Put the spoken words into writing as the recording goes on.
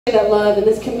that love and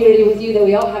this community with you that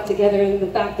we all have together, and the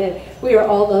fact that we are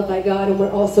all loved by God and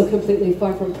we're also completely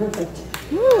far from perfect.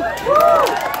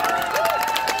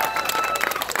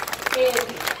 And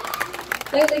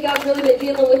lately God's really been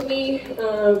dealing with me.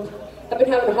 I've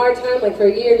been having a hard time, like for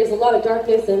a year. There's a lot of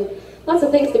darkness and lots of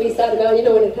things to be sad about. You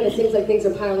know, when it kind of seems like things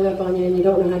are piling up on you and you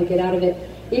don't know how to get out of it,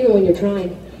 even when you're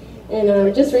trying.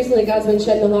 And just recently God's been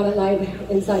shedding a lot of light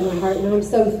inside my heart, and I'm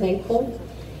so thankful.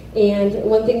 And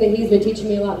one thing that he's been teaching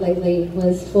me a lot lately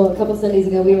was, well, a couple Sundays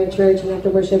ago we were in church, and after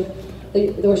worship,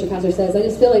 the worship pastor says, I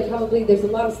just feel like probably there's a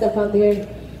lot of stuff out there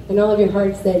in all of your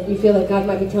hearts that you feel like God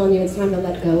might be telling you it's time to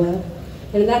let go of.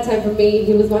 And at that time for me,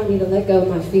 he was wanting me to let go of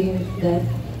my fear that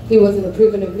he wasn't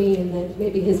approving of me and that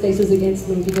maybe his face was against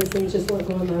me because things just weren't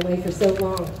going my way for so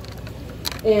long.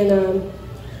 And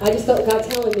I just felt God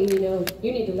telling me, you know,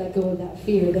 you need to let go of that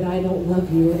fear that I don't love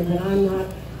you and that I'm not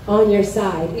on your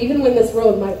side, even when this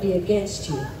world might be against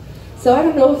you. So I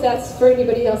don't know if that's for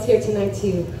anybody else here tonight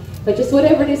too, but just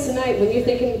whatever it is tonight, when you're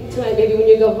thinking tonight, maybe when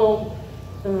you go home,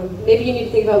 maybe you need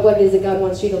to think about what it is that God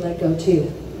wants you to let go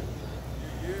too.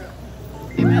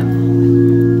 Amen.